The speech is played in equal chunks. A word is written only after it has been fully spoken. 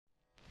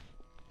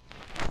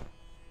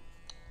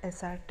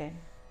SR10.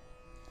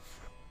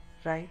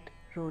 Right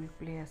Role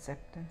Play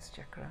Acceptance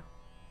Chakra.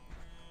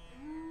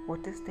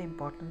 What is the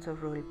importance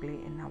of role play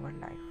in our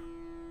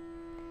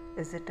life?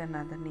 Is it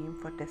another name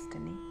for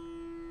destiny?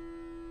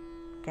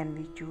 Can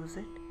we choose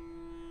it?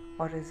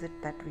 Or is it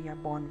that we are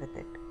born with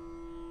it?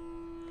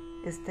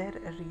 Is there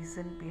a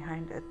reason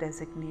behind a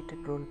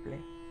designated role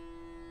play?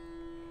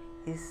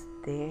 Is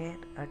there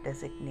a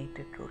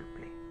designated role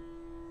play?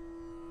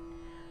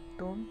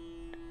 Don't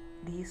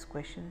these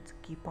questions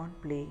keep on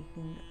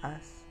plaguing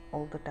us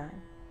all the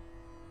time?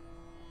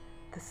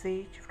 The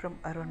sage from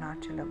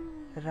Arunachalam,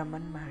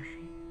 Raman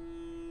Maharshi,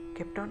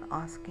 kept on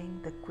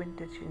asking the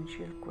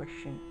quintessential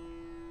question,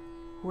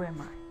 who am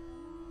I?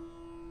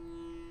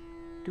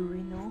 Do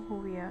we know who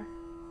we are?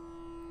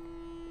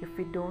 If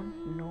we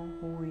don't know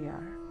who we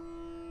are,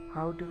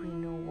 how do we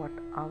know what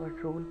our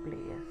role play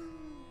is?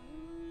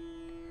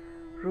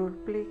 Role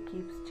play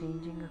keeps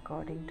changing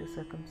according to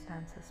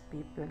circumstances,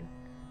 people,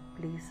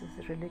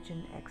 places,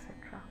 religion,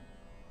 etc.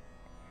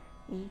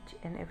 Each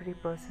and every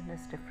person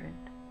is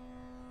different.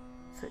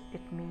 So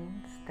it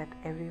means that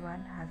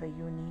everyone has a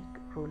unique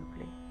role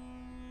play.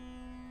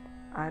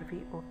 Are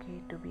we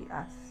okay to be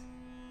us?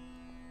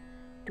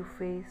 To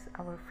face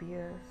our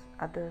fears,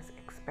 others'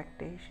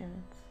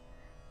 expectations,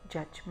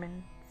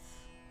 judgments,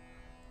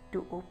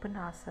 to open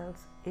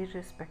ourselves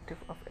irrespective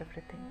of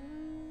everything?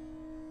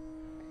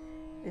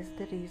 Is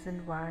the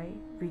reason why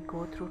we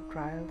go through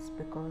trials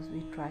because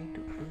we try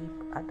to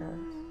ape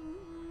others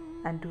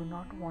and do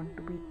not want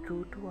to be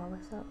true to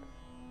ourselves?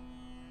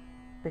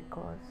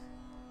 Because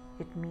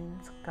it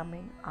means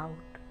coming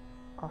out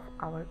of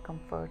our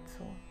comfort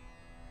zone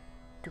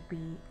to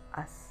be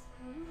us.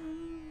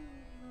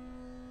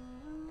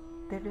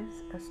 There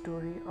is a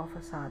story of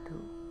a sadhu,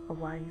 a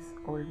wise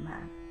old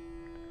man,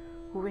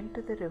 who went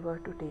to the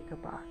river to take a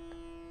bath.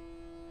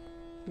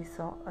 He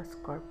saw a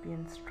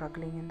scorpion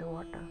struggling in the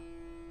water.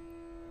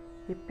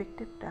 He picked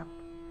it up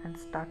and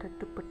started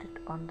to put it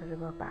on the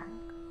river bank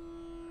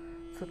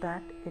so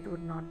that it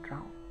would not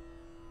drown.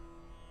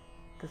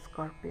 The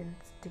scorpion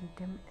stung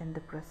him in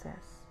the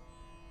process.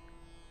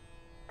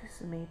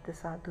 This made the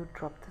sadhu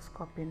drop the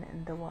scorpion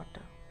in the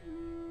water.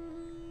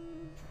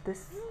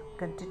 This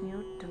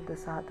continued till the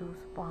sadhu's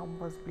palm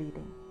was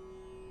bleeding.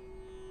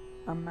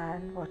 A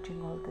man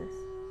watching all this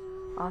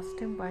asked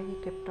him why he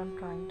kept on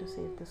trying to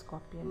save the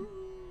scorpion,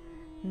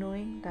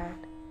 knowing that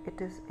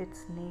it is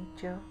its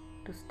nature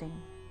to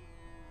sting.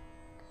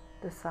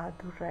 The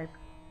sadhu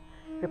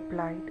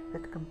replied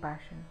with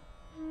compassion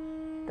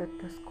that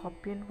the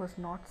scorpion was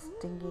not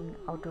stinging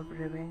out of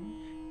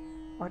revenge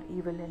or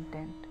evil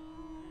intent,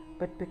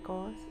 but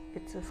because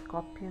it's a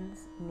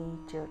scorpion's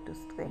nature to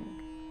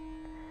sting,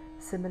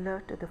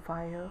 similar to the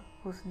fire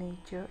whose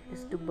nature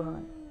is to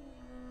burn.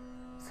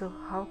 So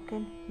how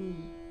can he,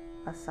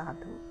 a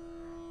sadhu,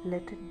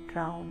 let it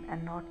drown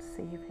and not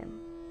save him?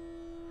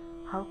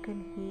 How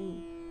can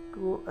he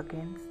go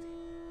against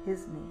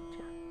his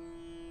nature?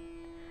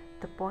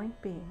 The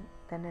point being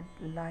that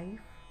in life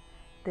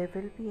there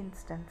will be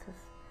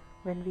instances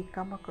when we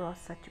come across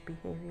such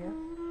behavior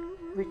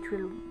which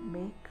will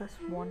make us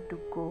want to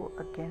go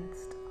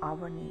against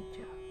our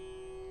nature.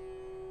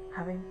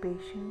 Having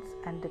patience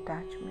and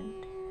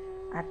detachment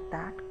at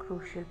that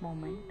crucial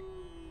moment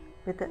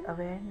with the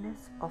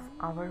awareness of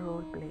our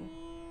role play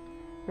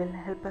will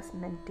help us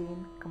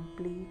maintain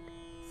complete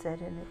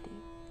serenity.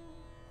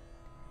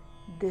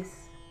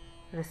 This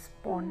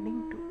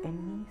responding to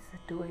any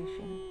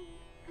situation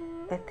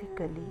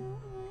ethically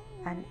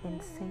and in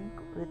sync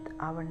with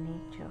our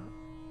nature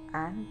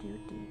and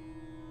duty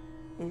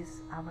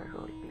is our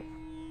role play.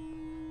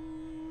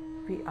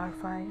 We are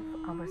 5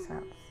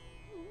 ourselves.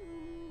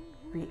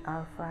 We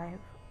are 5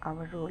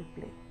 our role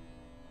play.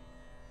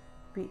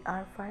 We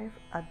are 5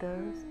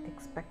 others'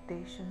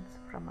 expectations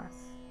from us.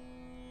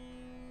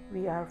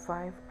 We are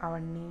 5 our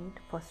need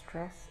for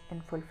stress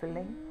in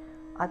fulfilling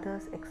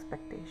others'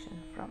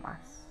 expectations from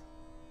us.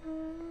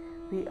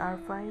 We are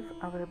 5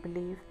 our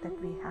belief that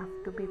we have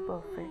to be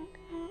perfect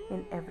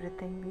in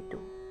everything we do.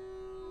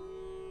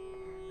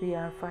 We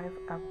are 5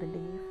 our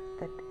belief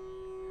that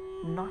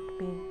not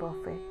being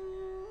perfect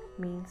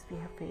means we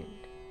have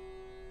failed.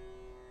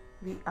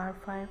 We are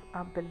 5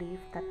 our belief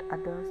that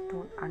others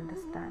don't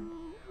understand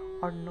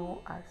or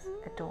know us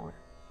at all.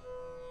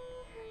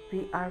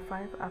 We are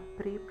 5 our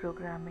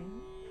pre-programming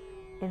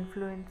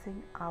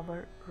influencing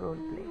our role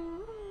play.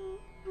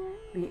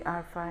 We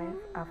are 5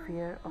 our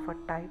fear of a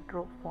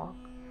tightrope walk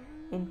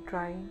in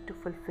trying to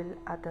fulfill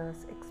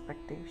others'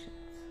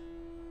 expectations.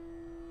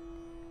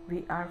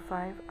 We are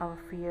 5 our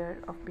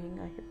fear of being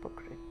a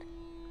hypocrite.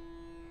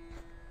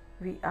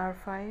 We are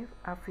 5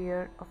 our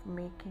fear of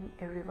making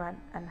everyone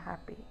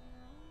unhappy.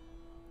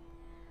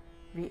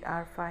 We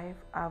are 5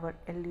 our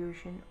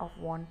illusion of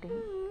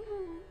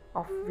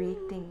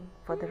waiting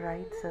for the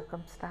right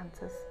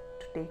circumstances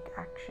to take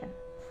action.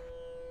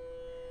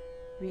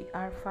 We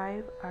are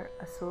 5 our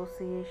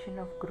association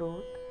of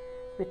growth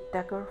with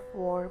tug of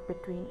war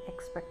between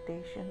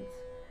expectations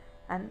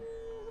and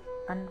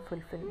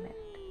unfulfillment.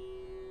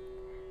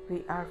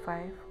 We are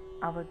 5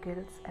 our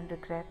guilt and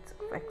regrets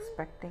of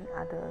expecting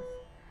others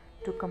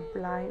to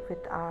comply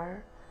with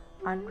our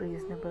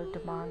unreasonable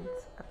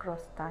demands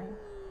across time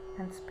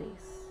and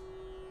space.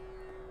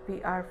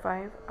 We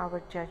archive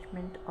our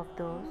judgment of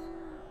those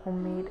who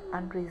made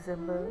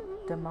unreasonable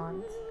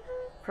demands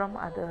from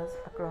others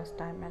across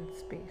time and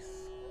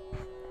space.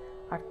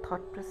 Our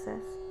thought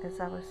process is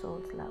our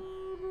soul's love.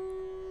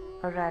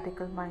 A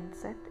radical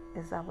mindset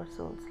is our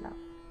soul's love.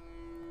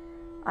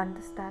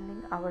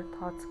 Understanding our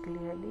thoughts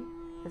clearly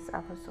is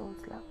our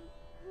soul's love.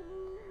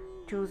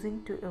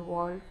 Choosing to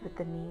evolve with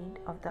the need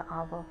of the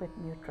hour with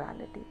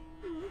neutrality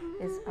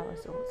is our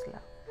soul's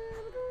love.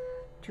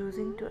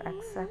 Choosing to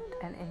accept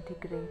and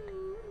integrate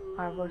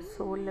our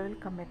soul level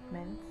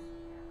commitments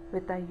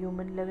with our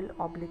human level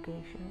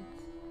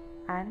obligations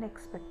and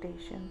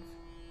expectations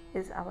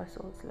is our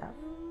soul's love.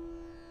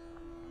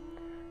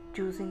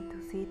 Choosing to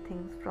see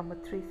things from a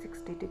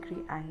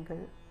 360-degree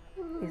angle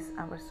is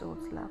our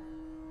soul's love.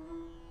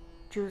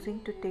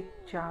 Choosing to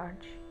take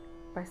charge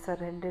by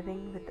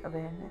surrendering with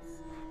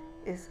awareness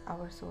is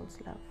our soul's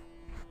love.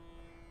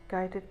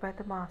 Guided by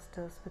the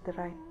masters with the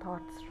right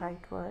thoughts,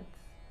 right words,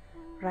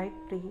 right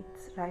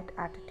breaths, right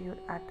attitude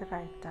at the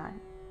right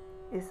time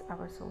is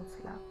our soul's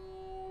love.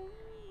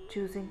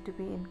 Choosing to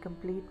be in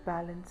complete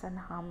balance and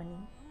harmony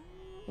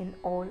in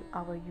all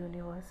our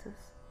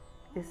universes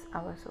is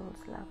our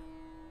soul's love.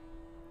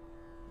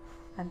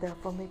 And the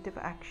affirmative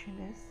action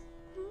is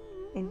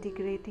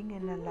integrating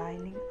and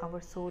aligning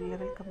our soul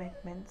level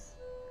commitments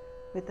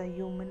with our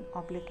human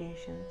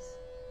obligations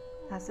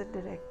as a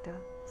director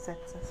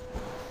sets us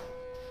free.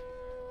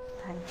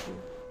 Thank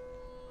you.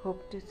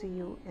 Hope to see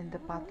you in the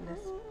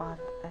pathless path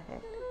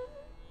ahead.